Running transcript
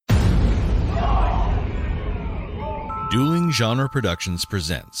Dueling Genre Productions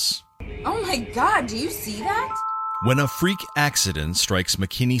presents... Oh my god, do you see that? When a freak accident strikes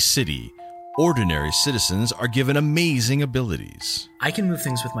McKinney City, ordinary citizens are given amazing abilities. I can move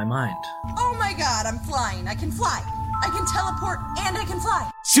things with my mind. Oh my god, I'm flying. I can fly. I can teleport and I can fly.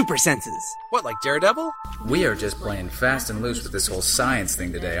 Super senses. What, like Daredevil? We are just playing fast and loose with this whole science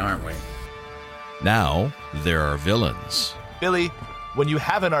thing today, aren't we? Now, there are villains. Billy, when you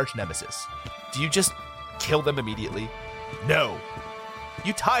have an arch nemesis, do you just kill them immediately? No.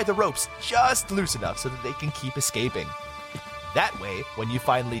 You tie the ropes just loose enough so that they can keep escaping. That way, when you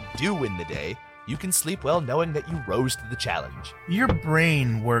finally do win the day, you can sleep well knowing that you rose to the challenge. Your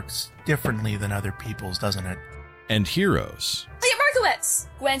brain works differently than other people's, doesn't it? And heroes. Leah Markowitz,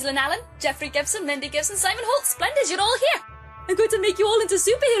 Gwendolyn Allen, Jeffrey Gibson, Lindy Gibson, Simon Holt. Splendid, you're all here. I'm going to make you all into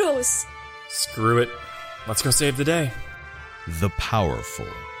superheroes. Screw it. Let's go save the day. The powerful.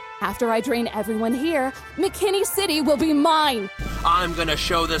 After I drain everyone here, McKinney City will be mine. I'm gonna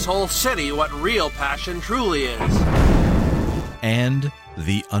show this whole city what real passion truly is. And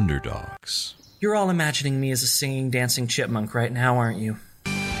the underdogs. You're all imagining me as a singing, dancing chipmunk right now, aren't you?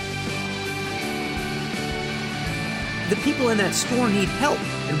 The people in that store need help,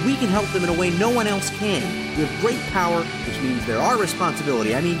 and we can help them in a way no one else can. We have great power, which means they're our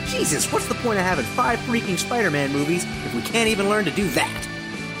responsibility. I mean, Jesus, what's the point of having 5 freaking Spider-Man movies if we can't even learn to do that?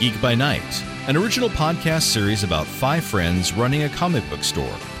 Geek by Night, an original podcast series about 5 friends running a comic book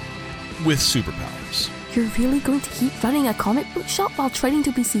store with superpowers. You're really going to keep running a comic book shop while trying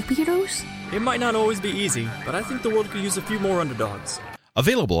to be superheroes? It might not always be easy, but I think the world could use a few more underdogs.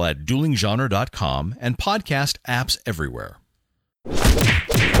 Available at duelinggenre.com and podcast apps everywhere.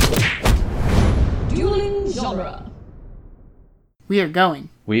 Dueling Genre. We are going.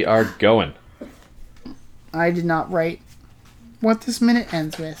 We are going. I did not write what this minute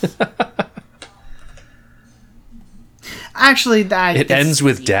ends with. Actually, it ends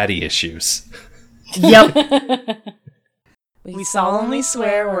with daddy issues. Yep. We solemnly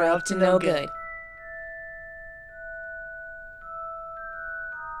swear we're up to no good.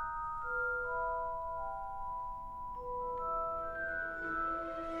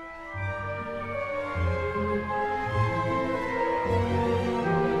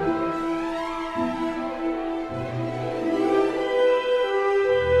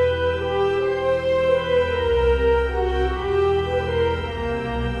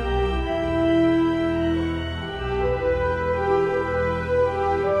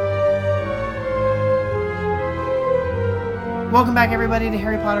 Welcome back, everybody, to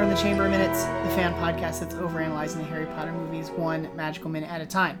Harry Potter and the Chamber of Minutes, the fan podcast that's overanalyzing the Harry Potter movies one magical minute at a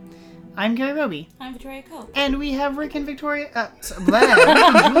time. I'm Gary Roby. I'm Victoria Cole. And we have Rick and Victoria... Rick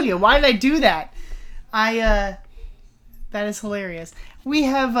and Julia. Why did I do that? That is hilarious. We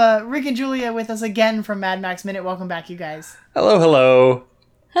have Rick and Julia with us again from Mad Max Minute. Welcome back, you guys. Hello, hello.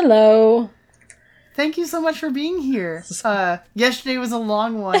 Hello. Thank you so much for being here. Yesterday was a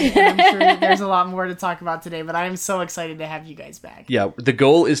long one, and I'm sure that there's a lot more to talk about today, but I am so excited to have you guys back. Yeah, the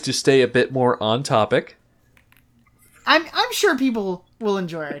goal is to stay a bit more on topic. I'm sure people will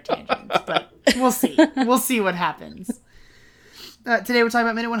enjoy our tangents, but we'll see. We'll see what happens. Today we're talking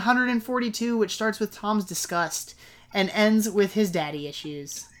about minute 142, which starts with Tom's disgust and ends with his daddy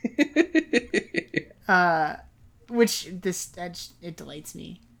issues. It delights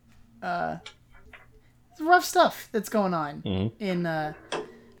me. It's rough stuff that's going on in the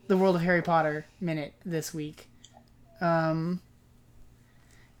World of Harry Potter minute this week. We're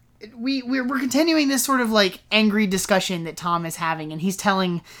continuing this sort of like angry discussion that Tom is having, and he's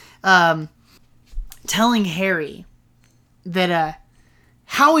telling Harry that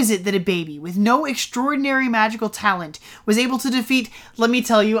how is it that a baby with no extraordinary magical talent was able to defeat, let me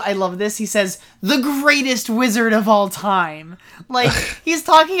tell you, I love this, he says, the greatest wizard of all time. Like, he's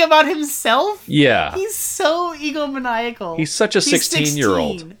talking about himself? Yeah. He's so egomaniacal. He's such a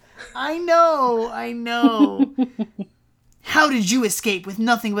 16-year-old. I know. How did you escape with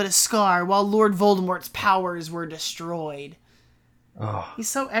nothing but a scar while Lord Voldemort's powers were destroyed? Oh. He's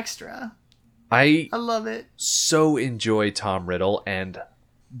so extra. I love it. So enjoy Tom Riddle, and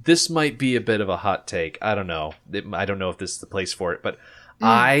this might be a bit of a hot take. I don't know. I don't know if this is the place for it, but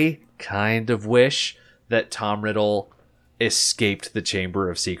I kind of wish that Tom Riddle escaped the Chamber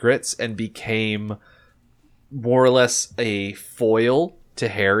of Secrets and became more or less a foil to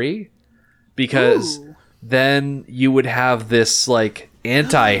Harry, because then you would have this like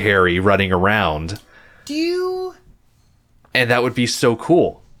anti-Harry running around. And that would be so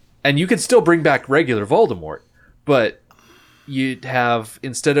cool. And you could still bring back regular Voldemort, but you'd have,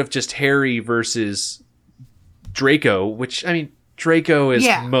 instead of just Harry versus Draco, which, I mean, Draco is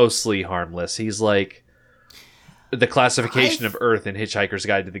mostly harmless. He's like the classification of Earth in Hitchhiker's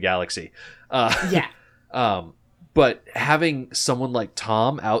Guide to the Galaxy. Yeah. But having someone like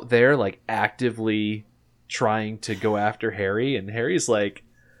Tom out there, like actively trying to go after Harry, and Harry's like,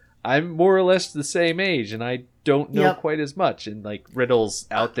 I'm more or less the same age and I don't know quite as much. And like Riddle's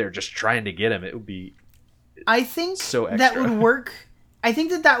out there just trying to get him. It would be I think so extra. that would work. I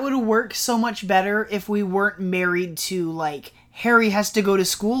think that would work so much better if we weren't married to like Harry has to go to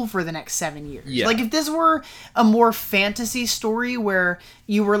school for the next 7 years. Yeah. Like if this were a more fantasy story where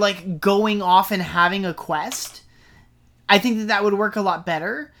you were like going off and having a quest, I think that would work a lot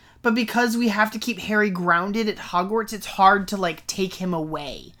better. But because we have to keep Harry grounded at Hogwarts, it's hard to like take him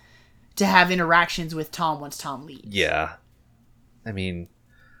away to have interactions with Tom once Tom leaves. Yeah. I mean,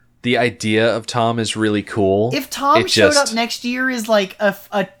 the idea of Tom is really cool. If Tom showed up next year as like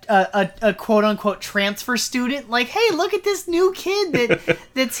a quote unquote transfer student, like, hey, look at this new kid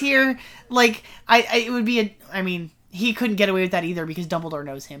that's here. Like, it would be I mean, he couldn't get away with that either because Dumbledore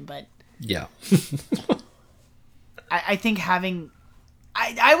knows him. But yeah, I think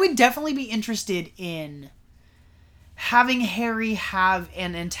I would definitely be interested in having Harry have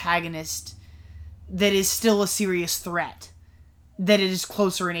an antagonist that is still a serious threat, that it is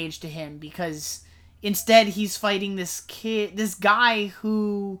closer in age to him, because instead he's fighting this guy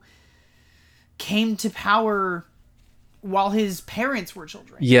who came to power while his parents were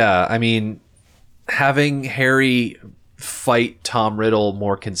children. Yeah, I mean, having Harry fight Tom Riddle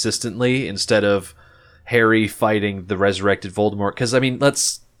more consistently instead of Harry fighting the resurrected Voldemort, because I mean,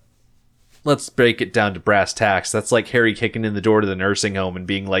 let's break it down to brass tacks. That's like Harry kicking in the door to the nursing home and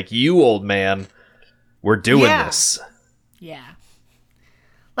being like, you old man, we're doing this. Yeah.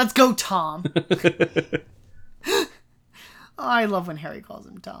 Let's go, Tom. Oh, I love when Harry calls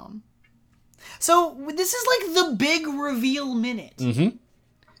him Tom. So, this is like the big reveal minute. Mm-hmm.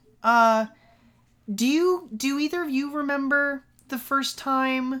 Do either of you remember the first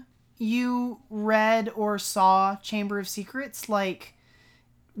time you read or saw Chamber of Secrets? Like,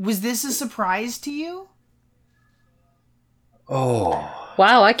 was this a surprise to you? Oh.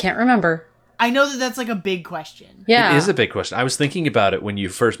 Wow, I can't remember. I know that that's like a big question. Yeah. It is a big question. I was thinking about it when you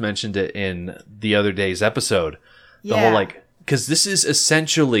first mentioned it in the other day's episode. The whole like, because this is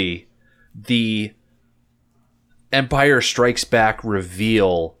essentially the Empire Strikes Back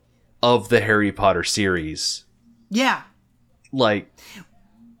reveal of the Harry Potter series. Yeah. Like,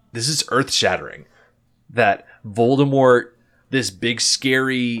 this is earth-shattering. That Voldemort, this big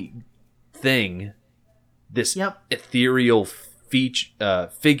scary thing, this ethereal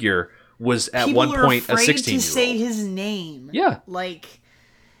figure, was at People one point a 16-year-old. People are afraid to say his name. Yeah. Like,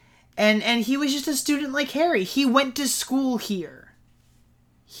 and he was just a student like Harry. He went to school here.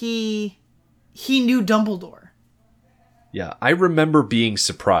 He knew Dumbledore. Yeah, I remember being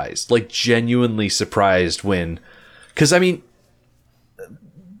surprised, like genuinely surprised when, because I mean,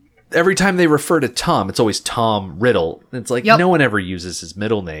 every time they refer to Tom, it's always Tom Riddle. It's like no one ever uses his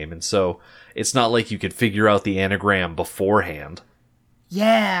middle name, and so it's not like you could figure out the anagram beforehand.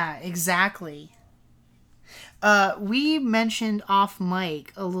 Yeah, exactly. We mentioned off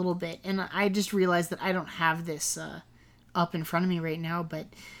mic a little bit, and I just realized that I don't have this up in front of me right now, but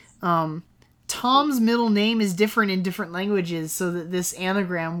Tom's middle name is different in different languages so that this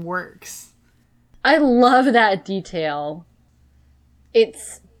anagram works. I love that detail. It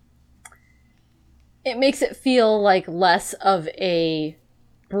makes it feel like less of a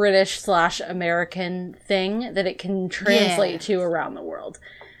British/American thing that it can translate to around the world.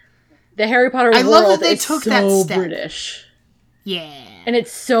 The Harry Potter world is so British. Yeah. And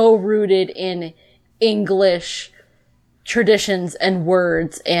it's so rooted in English traditions and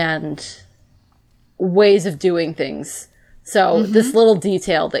words and ways of doing things. So this little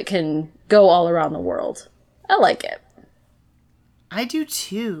detail that can go all around the world. I like it. I do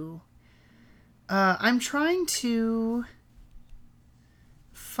too. I'm trying to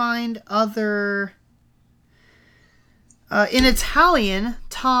find other... in Italian,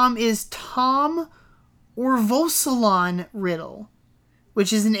 Tom is Tom Orvosalon Riddle,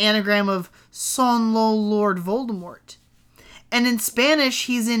 which is an anagram of Son Lo Lord Voldemort. And in Spanish,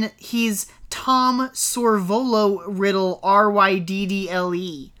 he's Tom Sorvolo Riddle,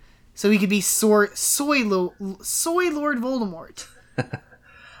 Ryddle. So he could be Soy Lord Voldemort.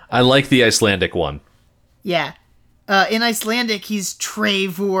 I like the Icelandic one. Yeah. In Icelandic, he's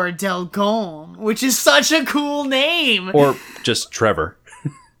Trevor Delgome, which is such a cool name. Or just Trevor.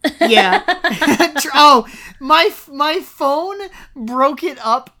 Yeah. Oh, my phone broke it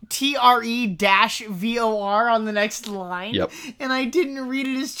up TRE-VOR on the next line. Yep. And I didn't read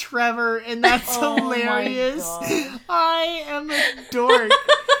it as Trevor, and that's hilarious. I am a dork.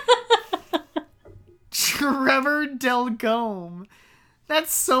 Trevor Trevor Delgome.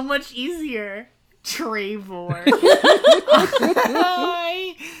 That's so much easier. Trevor.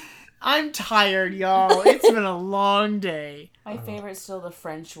 I'm tired, y'all. It's been a long day. My favorite's still the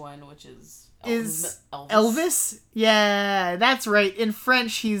French one, which is Elvis? Yeah, that's right. In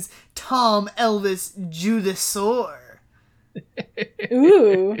French, he's Tom Elvis Judasor.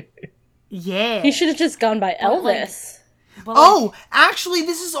 Ooh. Yeah. He should have just gone by Elvis. Actually,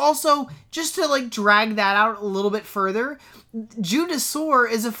 this is also, just to like drag that out a little bit further,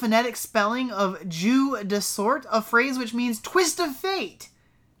 Judasor is a phonetic spelling of Jeu de Sort, a phrase which means twist of fate.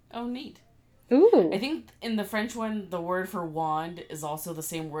 Oh, neat. Ooh. I think in the French one, the word for wand is also the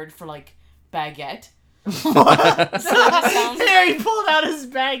same word for, like, baguette. What? Harry pulled out his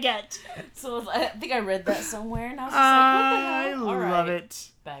baguette. So I think I read that somewhere, and I was just like, what the hell? I love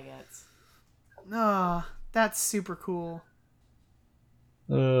it. Baguettes. Oh, that's super cool.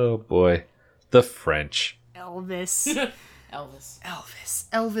 Oh, boy. The French. Elvis. Elvis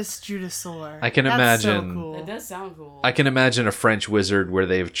Judasor. I can That's imagine. So cool. It does sound cool. I can imagine a French wizard where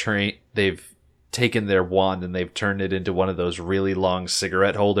they've taken their wand and they've turned it into one of those really long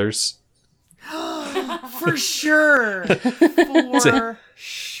cigarette holders. For sure. For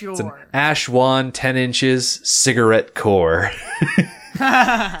sure. It's an ash wand, 10 inches, cigarette core.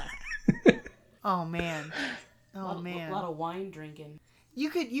 Oh man. Oh man. A lot of wine drinking. You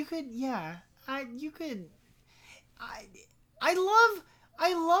could, yeah. I love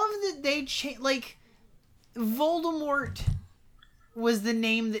that they like, Voldemort was the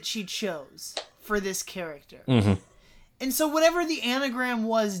name that she chose for this character. Mm-hmm. And so whatever the anagram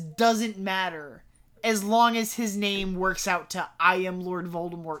was doesn't matter as long as his name works out to I am Lord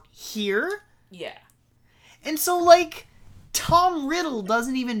Voldemort here. Yeah. And so, like, Tom Riddle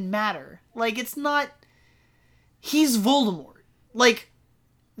doesn't even matter. Like, it's not... He's Voldemort. Like,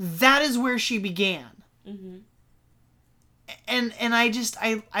 that is where she began. Mm-hmm. And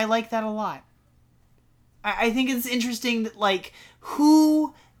I like that a lot. I think it's interesting that, like,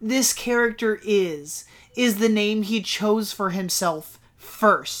 who this character is the name he chose for himself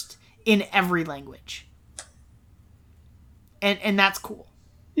first in every language. And that's cool.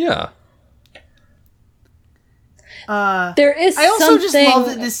 Yeah. There is I also something... just love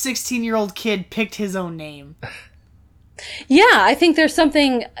that this 16-year-old kid picked his own name. Yeah, I think there's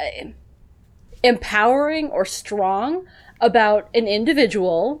something empowering or strong about an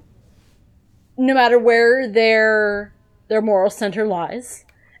individual, no matter where their moral center lies.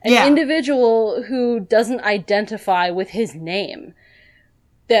 An individual who doesn't identify with his name.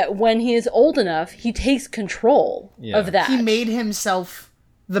 That when he is old enough, he takes control of that. He made himself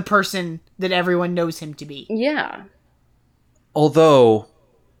the person that everyone knows him to be. Yeah. Although,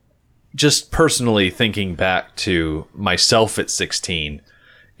 just personally thinking back to myself at 16,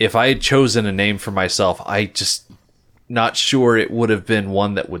 if I had chosen a name for myself, I just not sure it would have been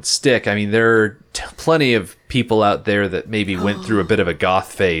one that would stick. I mean, there are plenty of people out there that maybe went through a bit of a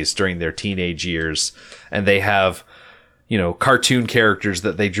goth phase during their teenage years, and they have, you know, cartoon characters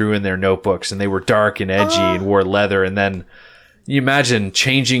that they drew in their notebooks, and they were dark and edgy and wore leather, and then you imagine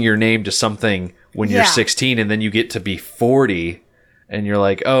changing your name to something when you're 16, and then you get to be 40, and you're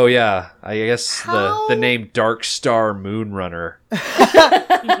like, oh yeah, I guess the name Dark Star Moonrunner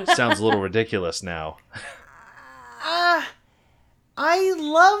sounds a little ridiculous now. I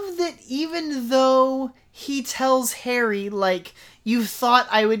love that even though he tells Harry, like, you thought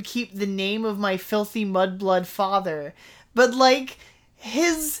I would keep the name of my filthy mudblood father, but, like,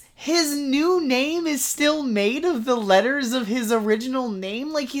 his new name is still made of the letters of his original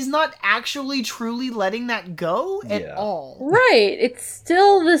name. Like, he's not actually truly letting that go at all. Right. It's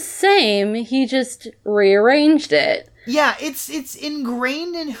still the same. He just rearranged it. Yeah, it's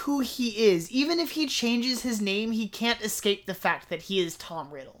ingrained in who he is. Even if he changes his name, he can't escape the fact that he is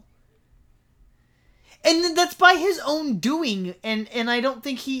Tom Riddle. And that's by his own doing, and I don't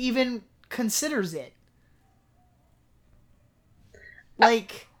think he even considers it.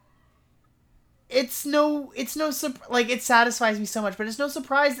 Like, it's no like, it satisfies me so much, but it's no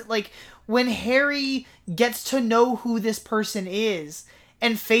surprise that, like, when Harry gets to know who this person is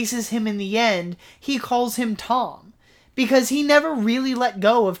and faces him in the end, he calls him Tom. Because he never really let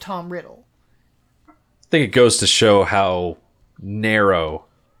go of Tom Riddle. I think it goes to show how narrow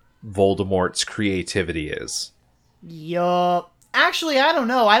Voldemort's creativity is. Yup. Actually, I don't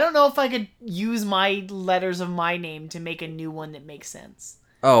know. I don't know if I could use my letters of my name to make a new one that makes sense.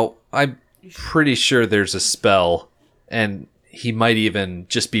 Oh, I'm pretty sure there's a spell, and he might even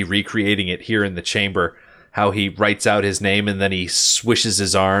just be recreating it here in the chamber, how he writes out his name and then he swishes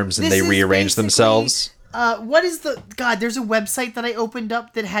his arms and they rearrange themselves. What is the God? There's a website that I opened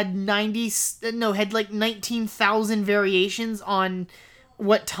up that had 19,000 variations on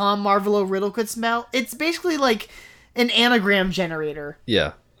what Tom Marvolo Riddle could smell. It's basically like an anagram generator.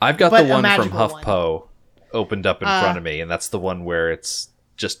 Yeah, I've got But the a one from magical HuffPo opened up in front of me, and that's the one where it's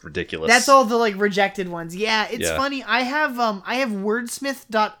just ridiculous. That's all the like rejected ones. Yeah, it's Yeah. funny. I have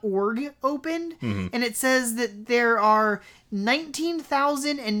wordsmith.org opened, Mhm. and it says that there are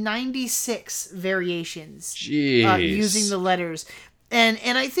 19,096 variations Jeez. using the letters. And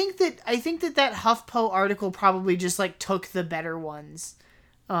I think that that HuffPo article probably just like took the better ones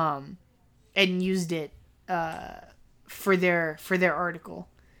and used it for their article.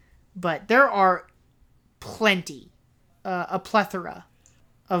 But there are plenty, a plethora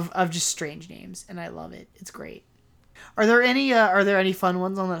of just strange names, and I love it. It's great. Are there any fun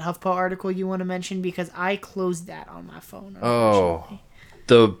ones on that HuffPo article you want to mention? Because I closed that on my phone. Oh,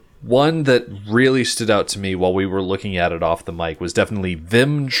 the one that really stood out to me while we were looking at it off the mic was definitely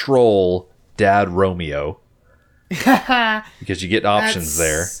Vim Troll Dad Romeo. Because you get options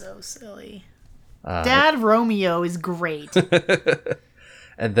there. So silly. Dad Romeo is great.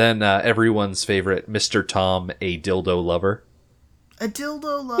 And then everyone's favorite, Mr. Tom, a dildo lover. A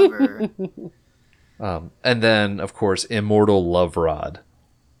dildo lover. And then, of course, Immortal Love Rod.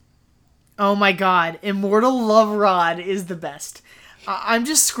 Oh my god, Immortal Love Rod is the best. I'm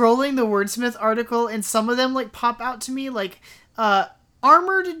just scrolling the Wordsmith article, and some of them like pop out to me, like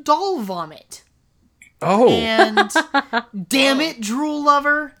Armored Doll Vomit. Oh. And Damn It, Drool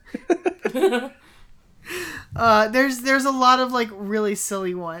Lover. There's a lot of like really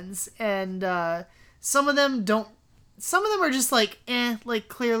silly ones, and some of them are just like like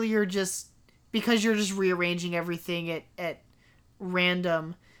clearly you're just, because you're just rearranging everything at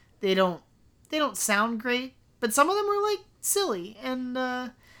random, they don't sound great, but some of them are like silly, and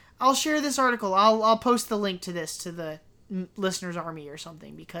I'll share this article. I'll post the link to this to the listeners' army or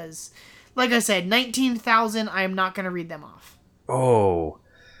something, because like I said, 19,000, I am not going to read them off. Oh,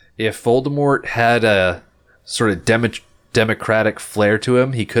 if Voldemort had a sort of democratic flair to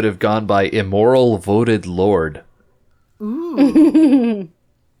him, he could have gone by Immoral Voted Lord. Ooh.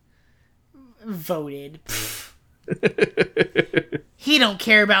 Voted. He don't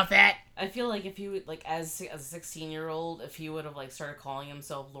care about that. I feel like if he would, like, as a 16-year-old, if he would have like started calling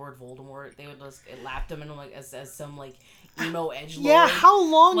himself Lord Voldemort, they would just lapped him in like as some like emo edgelord. Yeah, how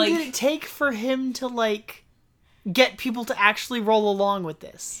long like, did it take for him to like get people to actually roll along with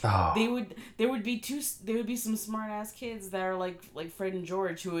this? Oh. There would be some smart ass kids that are like Fred and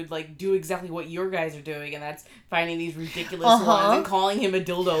George who would like do exactly what your guys are doing, and that's finding these ridiculous ones and calling him a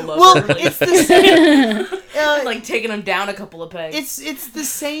dildo lover. Well, like, it's the same. Like taking him down a couple of pegs. It's the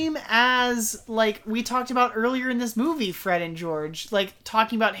same as like we talked about earlier in this movie, Fred and George, like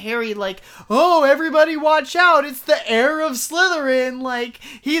talking about Harry, like, oh, everybody watch out, it's the heir of Slytherin, like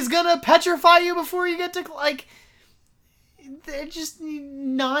he's gonna petrify you before you get to like. They're just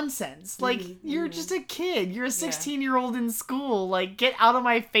nonsense. Like, you're just a kid. You're a 16-year-old in school. Like, get out of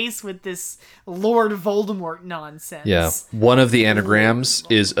my face with this Lord Voldemort nonsense. Yeah. One of the anagrams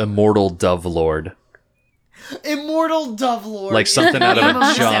is Immortal Dove Lord. Immortal Dove Lord. Like something out of a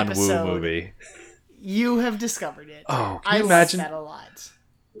This John Woo episode. movie. You have discovered it. Oh, can I you imagine? like that a lot.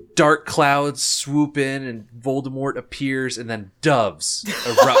 Dark clouds swoop in and Voldemort appears and then doves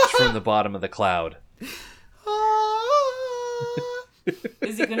erupt from the bottom of the cloud.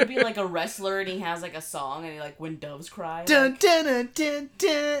 Is he gonna be like a wrestler and he has like a song and he like when doves cry? Dun, dun, dun, dun,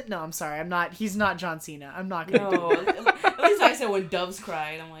 dun. No, I'm sorry. I'm not. He's not John Cena. I'm not gonna. No, at least I said when doves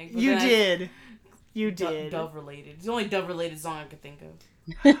cry. And I'm like, You did. You did. Dove related. It's the only dove related song I could think of.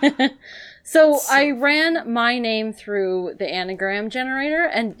 So I ran my name through the anagram generator,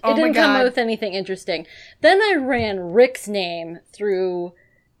 and it didn't come up with anything interesting. Then I ran Rick's name through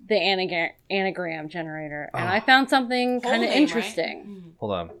the anagram generator, and I found something kind of interesting. Right?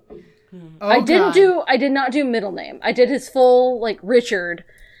 Hold on. I did not do middle name. I did his full, like, Richard.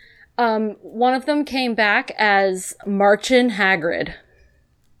 One of them came back as Marchin Hagrid.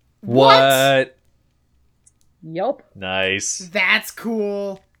 What? Yup. Nice. That's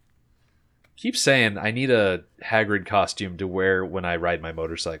cool. Keep saying I need a Hagrid costume to wear when I ride my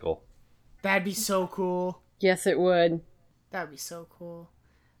motorcycle. That'd be so cool. Yes, it would. That'd be so cool.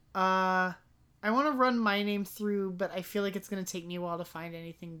 I want to run my name through, but I feel like it's going to take me a while to find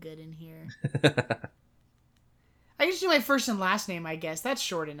anything good in here. I can just do my first and last name, I guess. That's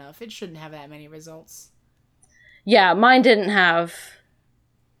short enough. It shouldn't have that many results. Yeah, mine didn't have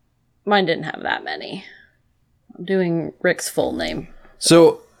that many. I'm doing Rick's full name.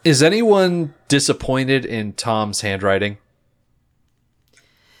 So, is anyone disappointed in Tom's handwriting?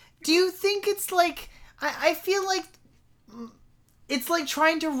 Do you think it's like... I feel like it's like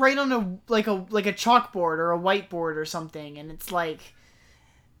trying to write on a chalkboard or a whiteboard or something, and it's like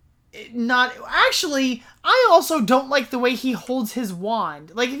not actually. I also don't like the way he holds his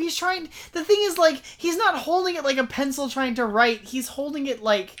wand. Like if he's trying, the thing is like he's not holding it like a pencil trying to write. He's holding it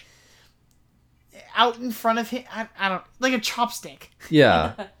like out in front of him. I don't like a chopstick.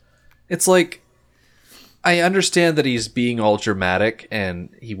 Yeah, it's like. I understand that he's being all dramatic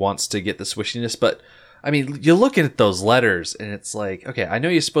and he wants to get the swishiness, but I mean, you look at those letters and it's like, okay, I know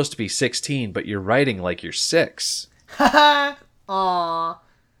you're supposed to be 16, but you're writing like you're 6. Haha. Aw.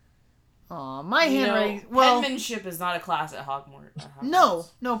 Aw, my handwriting. Well, penmanship is not a class at Hogwarts.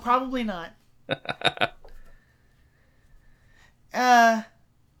 No, probably not. If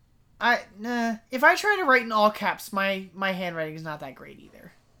I try to write in all caps, my handwriting is not that great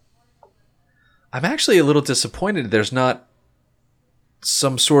either. I'm actually a little disappointed there's not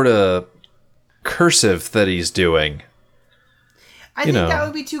some sort of cursive that he's doing. I think that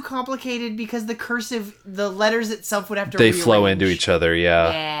would be too complicated because the cursive, the letters itself would have to They flow into each other,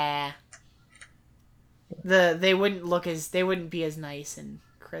 yeah. They wouldn't be as nice and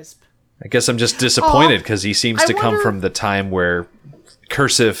crisp. I guess I'm just disappointed because he seems to come from the time where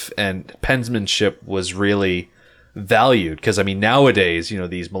cursive and penmanship was really valued, because I mean nowadays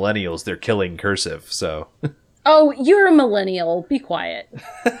these millennials, they're killing cursive, so Oh, you're a millennial, be quiet.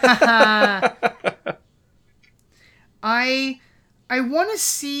 I want to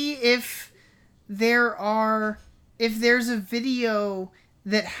see if there's a video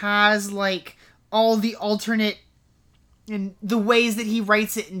that has like all the alternate and the ways that he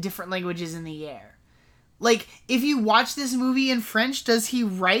writes it in different languages in the air. Like if you watch this movie in French, does he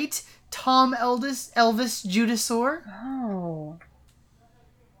write Tom Elvis Judasaur? Oh.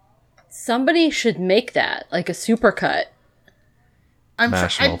 Somebody should make that, like a supercut. I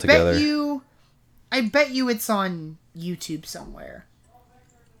bet you it's on YouTube somewhere.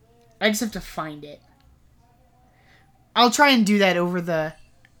 I just have to find it. I'll try and do that over the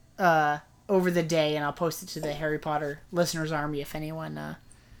day, and I'll post it to the Harry Potter listeners army if anyone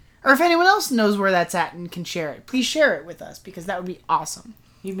else knows where that's at and can share it. Please share it with us because that would be awesome.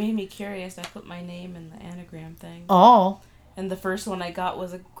 You made me curious. I put my name in the anagram thing. Oh. And the first one I got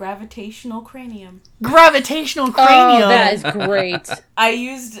was a gravitational cranium. Gravitational cranium. Oh, that is great. I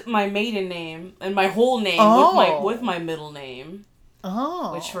used my maiden name and my whole name with my middle name.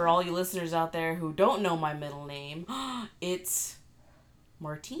 Oh. Which for all you listeners out there who don't know my middle name, it's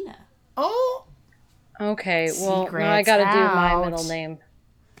Martina. Oh. Okay, well, now I gotta do my middle name.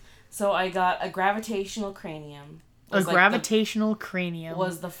 So I got a gravitational cranium. A gravitational cranium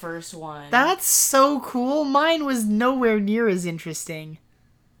was the first one. That's so cool. Mine was nowhere near as interesting.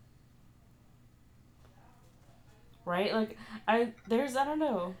 Right? Like I don't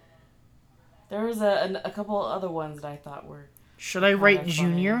know. There was a couple other ones that I thought were. Should I write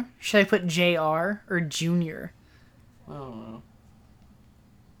Junior? Funny. Should I put JR or Junior? I don't know.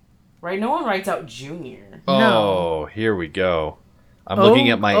 Right? No one writes out Junior. Oh, no. Here we go. I'm looking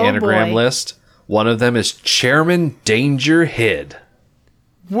at my anagram list. One of them is Chairman Danger Hid.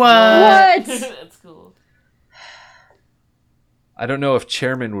 What? That's cool. I don't know if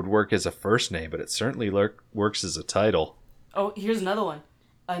Chairman would work as a first name, but it certainly works as a title. Oh, here's another one.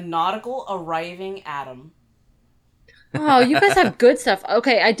 A nautical arriving Adam. Oh, you guys have good stuff.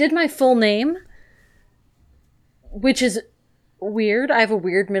 Okay, I did my full name, which is weird. I have a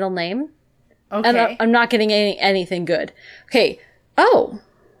weird middle name. Okay. And I'm not getting anything good. Okay. Oh.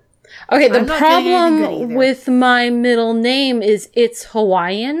 Okay, the problem with my middle name is it's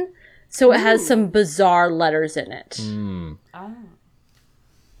Hawaiian, so it has some bizarre letters in it. Mm. Oh.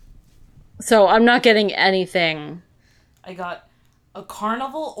 So I'm not getting anything. I got a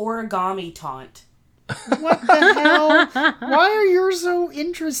carnival origami taunt. What the hell? Why are yours so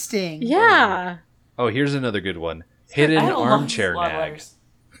interesting? Yeah. Oh, here's another good one. Hidden armchair nag.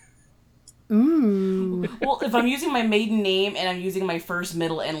 Ooh. Well, if I'm using my maiden name and I'm using my first,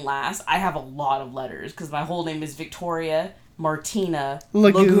 middle, and last, I have a lot of letters because my whole name is Victoria Martina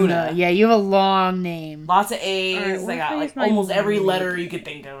Laguna. Yeah, you have a long name. Lots of A's. I got like almost every letter you could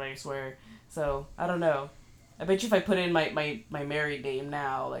think of, I swear. So, I don't know. I bet you if I put in my married name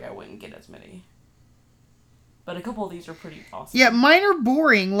now, like I wouldn't get as many. But a couple of these are pretty awesome. Yeah, mine are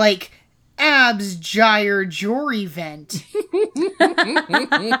boring, like Abs Gyre Jory Vent.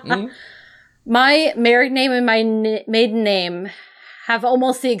 My married name and my maiden name have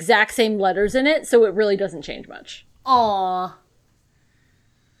almost the exact same letters in it, so it really doesn't change much. Aww.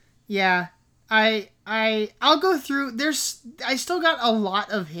 Yeah, I'll go through. I still got a lot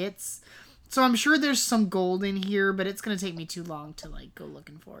of hits, so I'm sure there's some gold in here, but it's gonna take me too long to like go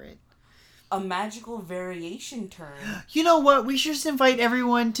looking for it. a magical variation term. You know what? We should just invite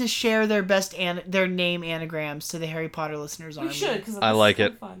everyone to share their best their name anagrams to the Harry Potter listeners army. We should, because I like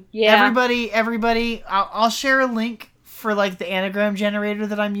it. Fun. Yeah. Everybody, I'll share a link for like the anagram generator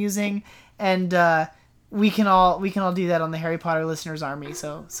that I'm using, and we can all do that on the Harry Potter listeners army.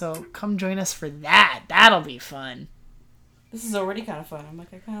 So come join us for that. That'll be fun. This is already kind of fun. I'm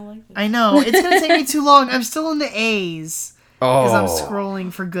like, I kind of like this. I know it's gonna take me too long. I'm still in the A's because I'm Oh.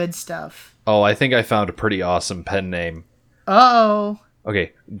 scrolling for good stuff. Oh, I think I found a pretty awesome pen name. Uh-oh.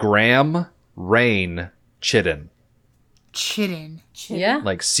 Okay, Graham Rain Chidden. Chidden. Yeah.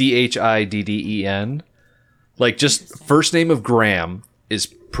 Like Chidden. Like just first name of Graham is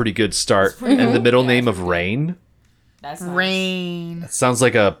pretty good start, and the middle name of Rain. That's nice. Rain. Sounds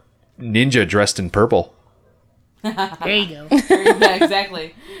like a ninja dressed in purple. There you go. Yeah,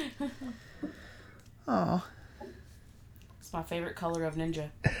 exactly. Oh. It's my favorite color of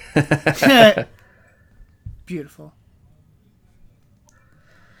ninja. Beautiful.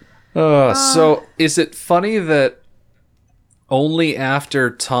 So is it funny that only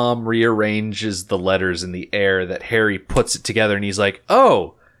after Tom rearranges the letters in the air that Harry puts it together and he's like,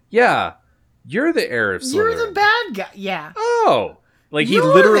 "Oh, yeah, you're the heir of Slytherin." You're the bad guy. Yeah. Oh. Like he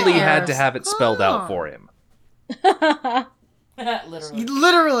You're literally the had heir. to have it spelled out for him. Literally.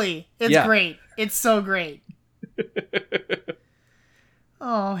 Literally. It's Yeah. great. It's so great.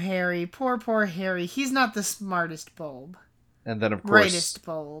 Oh, Harry. Poor Harry. He's not the smartest bulb. And then of course Brightest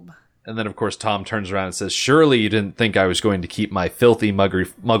bulb. And then, of course, Tom turns around and says, "Surely you didn't think I was going to keep my filthy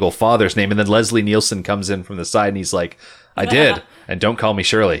muggle father's name." And then Leslie Nielsen comes in from the side and he's like, "I did. And don't call me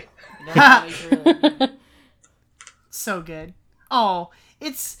Shirley." So good. Oh,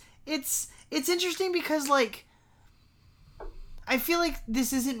 it's interesting because, like, I feel like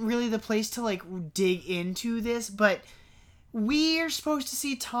this isn't really the place to, like, dig into this, but we are supposed to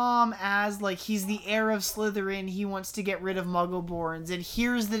see Tom as, like, he's the heir of Slytherin, he wants to get rid of Muggleborns, and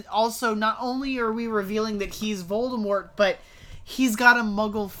here's that also, not only are we revealing that he's Voldemort, but he's got a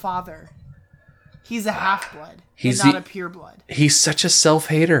Muggle father. He's a half-blood, and not a pureblood. He's such a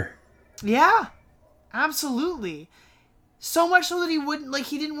self-hater. Yeah, absolutely. So much so that he wouldn't, like,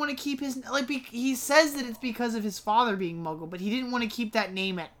 he didn't want to keep his, like, he says that it's because of his father being Muggle, but he didn't want to keep that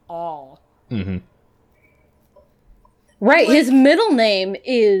name at all. Mm-hmm. Right, like, his middle name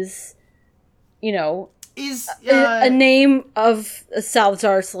is, a name of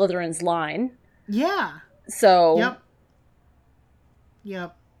Salazar Slytherin's line. Yeah. So.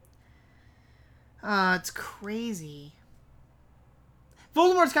 Yep. It's crazy.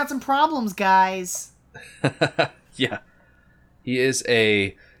 Voldemort's got some problems, guys. Yeah. He is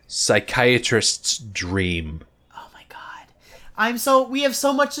a psychiatrist's dream. Oh my god. We have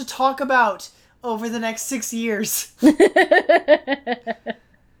so much to talk about over the next 6 years.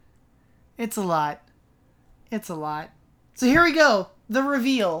 It's a lot. So here we go. The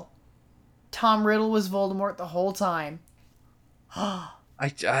reveal. Tom Riddle was Voldemort the whole time.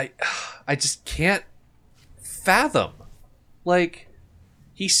 I just can't fathom. Like,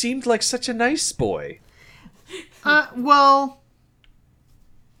 he seemed like such a nice boy. Well,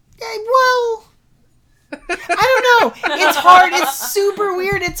 I don't know. It's hard. It's super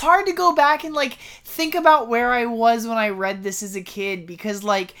weird. It's hard to go back and, like, think about where I was when I read this as a kid because,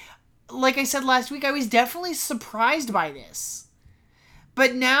 like I said last week, I was definitely surprised by this.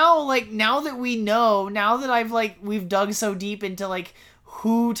 But now that we know, now that we've dug so deep into, like,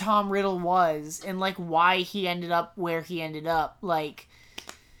 who Tom Riddle was and, like, why he ended up where he ended up, like,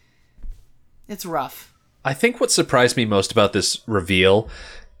 it's rough. I think what surprised me most about this reveal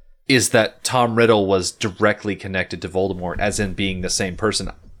is that Tom Riddle was directly connected to Voldemort, as in being the same person.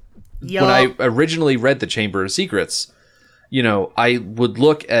 Yep. When I originally read The Chamber of Secrets, I would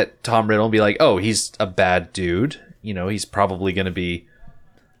look at Tom Riddle and be like, oh, he's a bad dude. He's probably going to be,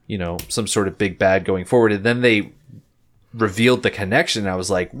 some sort of big bad going forward. And then they revealed the connection. And I was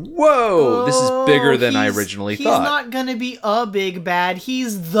like, whoa, this is bigger than I originally thought. He's not going to be a big bad.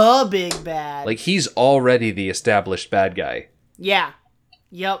 He's the big bad. Like, he's already the established bad guy. Yeah.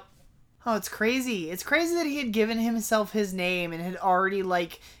 Yep. Oh, it's crazy. It's crazy that he had given himself his name and had already,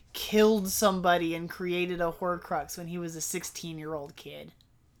 like, killed somebody and created a Horcrux when he was a 16-year-old kid.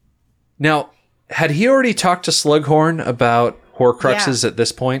 Now, had he already talked to Slughorn about Horcruxes at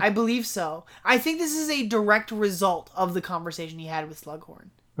this point? I believe so. I think this is a direct result of the conversation he had with Slughorn.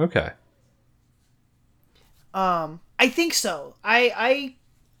 Okay. I think so. I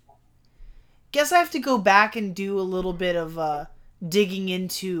guess I have to go back and do a little bit of digging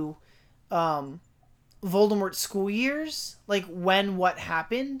into Voldemort's school years, like when what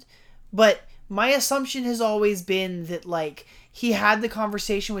happened, but my assumption has always been that, like, he had the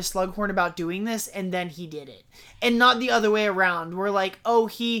conversation with Slughorn about doing this, and then he did it. And not the other way around. We're like, oh,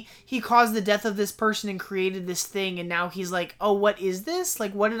 he caused the death of this person and created this thing, and now he's like, oh, what is this?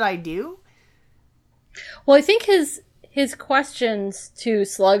 Like, what did I do? Well, I think his questions to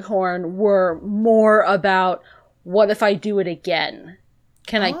Slughorn were more about, what if I do it again?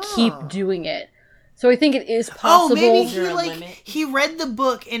 Can I keep doing it? So I think it is possible. Oh, maybe he read the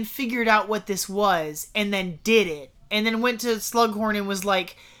book and figured out what this was, and then did it, and then went to Slughorn and was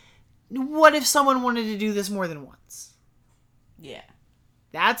like, what if someone wanted to do this more than once? Yeah.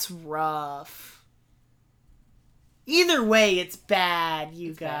 That's rough. Either way, it's bad,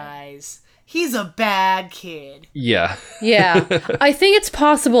 you guys. He's a bad kid. Yeah. Yeah. I think it's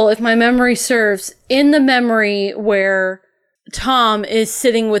possible, if my memory serves, in the memory where Tom is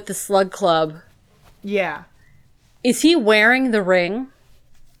sitting with the Slug Club. Yeah. Is he wearing the ring?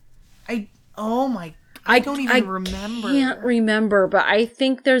 I don't even remember. I can't remember, but I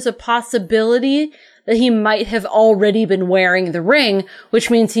think there's a possibility that he might have already been wearing the ring,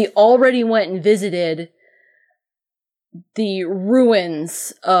 which means he already went and visited the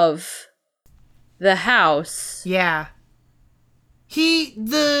ruins of the house. Yeah.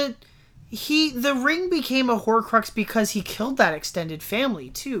 The ring became a Horcrux because he killed that extended family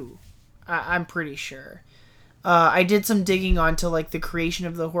too. I'm pretty sure. I did some digging onto like the creation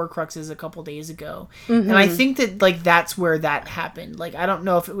of the Horcruxes a couple days ago, and I think that like that's where that happened. Like I don't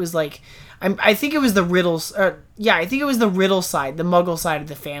know if it was like I think it was the Riddles. I think it was the Riddle side, the Muggle side of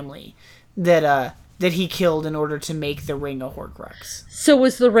the family that he killed in order to make the ring a Horcrux. So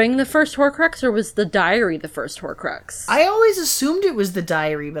was the ring the first Horcrux, or was the diary the first Horcrux? I always assumed it was the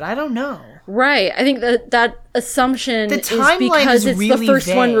diary, but I don't know. Right. I think that assumption is because it's really the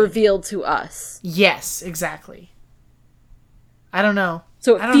first one revealed to us. Yes, exactly. I don't know.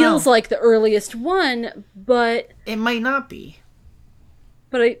 So it feels like the earliest one, but... It might not be.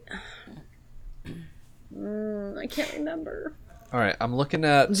 But I can't remember. All right, I'm looking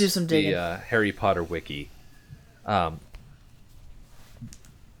at the Harry Potter wiki.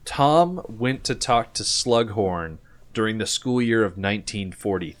 Tom went to talk to Slughorn during the school year of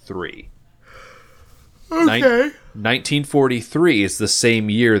 1943. Okay. 1943 is the same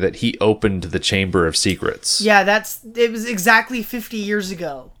year that he opened the Chamber of Secrets. Yeah, it was exactly 50 years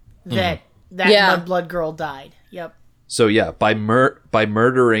ago that Mudblood girl died. Yep. So yeah, by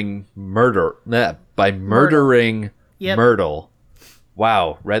murdering Myrtle.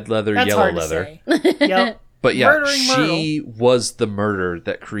 Wow, red leather, That's yellow hard leather. To say. Yep. But yeah, Murdering she was the murder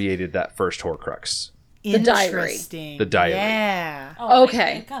that created that first Horcrux. The diary. The diary. Yeah. Oh,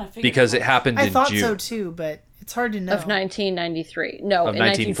 okay. Because it happened in June. I thought so too, but it's hard to know. Of 1993. No, of in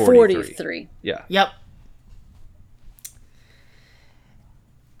 1943. Yeah. Yep.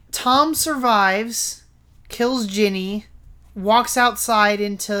 Tom survives, kills Ginny, walks outside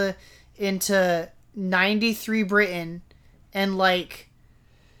into 93 Britain, and like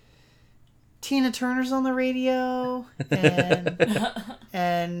Tina Turner's on the radio,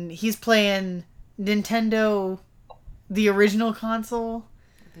 and he's playing Nintendo, the original console.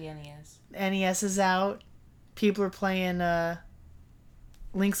 The NES. NES is out. People are playing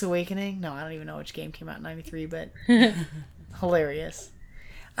Link's Awakening. No, I don't even know which game came out in 93, but hilarious.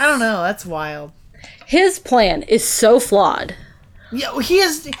 I don't know. That's wild. His plan is so flawed. Yeah,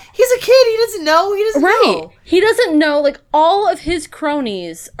 he's a kid. He doesn't know. He doesn't know. He doesn't know. Like, all of his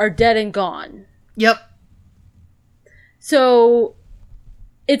cronies are dead and gone. Yep. So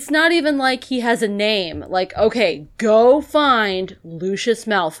it's not even like he has a name. Like, okay, go find Lucius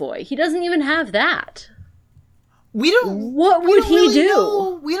Malfoy. He doesn't even have that. What would he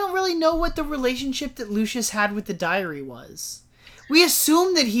do? We don't really know what the relationship that Lucius had with the diary was. We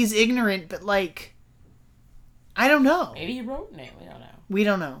assume that he's ignorant, but like, I don't know. Maybe he wrote it. We don't know. We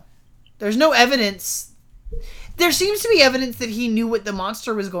don't know. There's no evidence. There seems to be evidence that he knew what the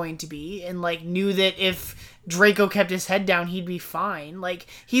monster was going to be, and like knew that if Draco kept his head down, he'd be fine. Like,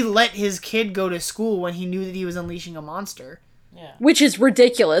 he let his kid go to school when he knew that he was unleashing a monster. Yeah. Which is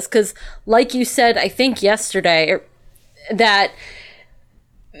ridiculous, because like you said, I think yesterday, that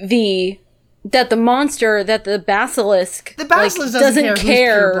the monster, that the basilisk doesn't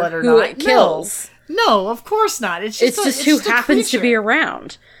care who it kills. No, of course not. It's just who happens to be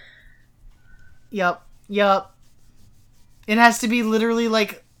around. Yep. It has to be literally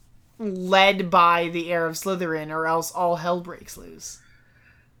like led by the heir of Slytherin, or else all hell breaks loose.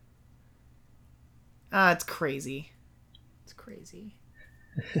 It's crazy. It's crazy.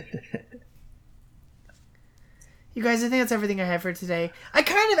 You guys, I think that's everything I have for today. I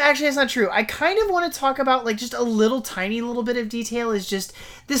kind of, actually, that's not true. I kind of want to talk about, like, just a little tiny little bit of detail is just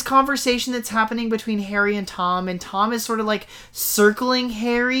this conversation that's happening between Harry and Tom is sort of, like, circling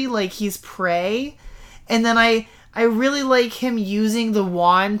Harry like he's prey. And then I really like him using the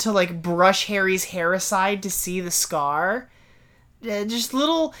wand to, like, brush Harry's hair aside to see the scar. Just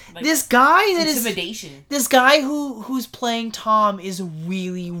little, like, this guy that intimidation. This guy who's playing Tom is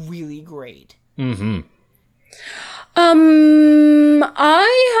really, really great. Mm-hmm.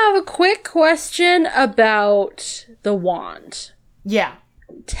 I have a quick question about the wand. Yeah.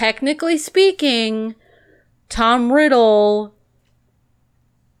 Technically speaking, Tom Riddle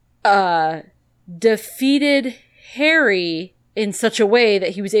defeated Harry in such a way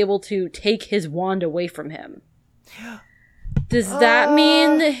that he was able to take his wand away from him. Does that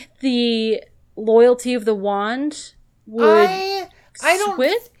mean the loyalty of the wand would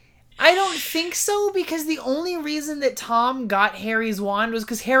I don't think so, because the only reason that Tom got Harry's wand was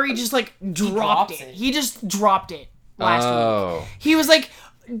because Harry just, like, dropped it. He just dropped it last week. He was, like,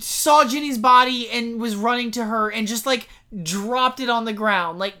 saw Ginny's body and was running to her and just, like, dropped it on the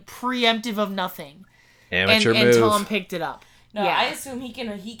ground, like, preemptive of nothing. Amateur move. And Tom picked it up. No, yeah. I assume he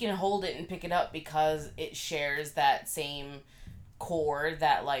can hold it and pick it up because it shares that same core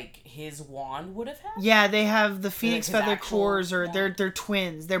that, like, his wand would have had. Yeah, they have the Phoenix Like Feather cores, or they're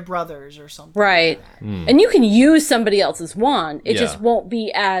twins, they're brothers or something. Right. Like And you can use somebody else's wand. It Yeah. just won't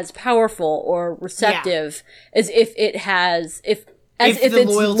be as powerful or receptive as if it has if the its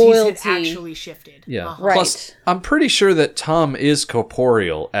loyalties had actually shifted. Yeah. Right. Plus, I'm pretty sure that Tom is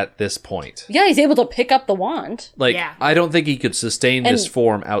corporeal at this point. Yeah, he's able to pick up the wand. Like, I don't think he could sustain this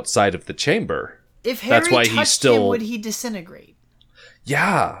form outside of the chamber. If Harry That's why touched he's still... him, would he disintegrate?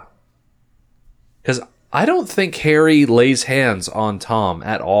 Yeah. Because I don't think Harry lays hands on Tom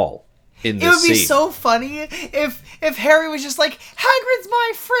at all in this It would be scene. so funny if Harry was just like, Hagrid's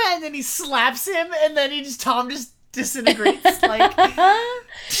my friend, and he slaps him, and then Tom just disintegrates. Like,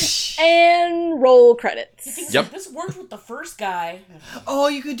 and roll credits. Yep. Like, this worked with the first guy. Oh,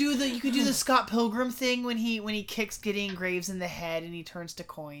 you could do the Scott Pilgrim thing when he kicks Gideon Graves in the head and he turns to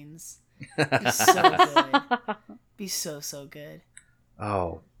coins. Be so good. Be so good.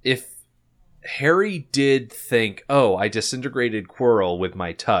 Oh, if Harry did think, oh, I disintegrated Quirrell with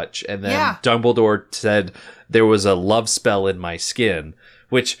my touch, and then Dumbledore said there was a love spell in my skin,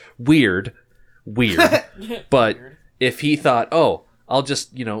 which, weird, but if he thought, oh, I'll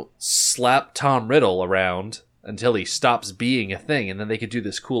just, slap Tom Riddle around until he stops being a thing, and then they could do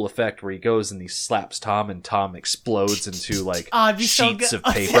this cool effect where he goes and he slaps Tom and Tom explodes into, like, sheets of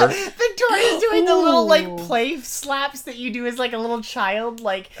paper. Victoria's doing the little, like, play slaps that you do as, like, a little child,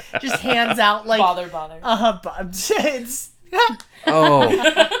 like, just hands out, like... Bother. It's...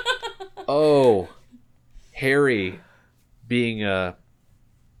 Oh. Harry, being a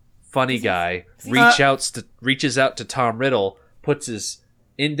funny guy, reaches out to Tom Riddle, puts his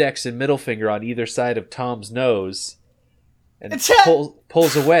index and middle finger on either side of Tom's nose, and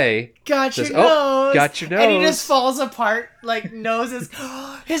pulls away. Got your nose. And he just falls apart, like, his nose is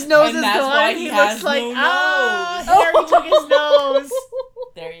gone. He looks like, Harry took his nose.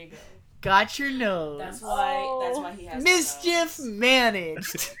 There you go. Got your nose. That's why he has mischief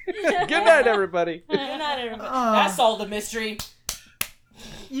managed. Good night, everybody. Good night, everybody. That's all the mystery.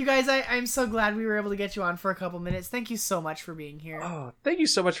 You guys, I'm so glad we were able to get you on for a couple minutes. Thank you so much for being here. Oh, thank you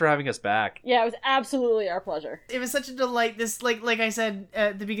so much for having us back. Yeah, it was absolutely our pleasure. It was such a delight. This, like I said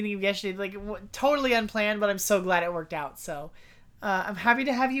at the beginning of yesterday, like, totally unplanned, but I'm so glad it worked out. So, I'm happy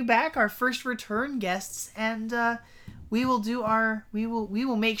to have you back, our first return guests, and we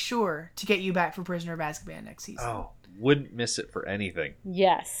will make sure to get you back for Prisoner of Azkaban next season. Oh, wouldn't miss it for anything.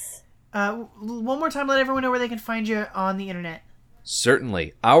 Yes. One more time, let everyone know where they can find you on the internet.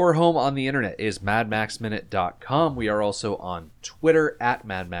 Certainly. Our home on the internet is madmaxminute.com. We are also on Twitter at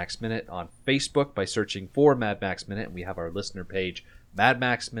madmaxminute, on Facebook by searching for Mad Max Minute, and we have our listener page, Mad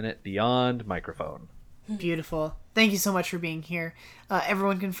Max Minute Beyond Microphone. Beautiful. Thank you so much for being here.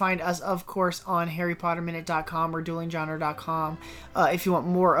 Everyone can find us, of course, on harrypotterminute.com or duelinggenre.com. If you want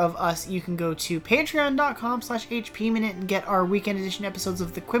more of us, you can go to patreon.com/hpminute and get our weekend edition episodes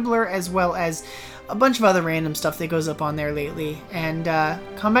of The Quibbler, as well as a bunch of other random stuff that goes up on there lately. And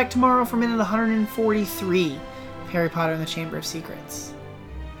come back tomorrow for minute 143 of Harry Potter and the Chamber of Secrets.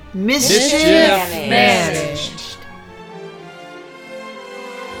 Mischief managed.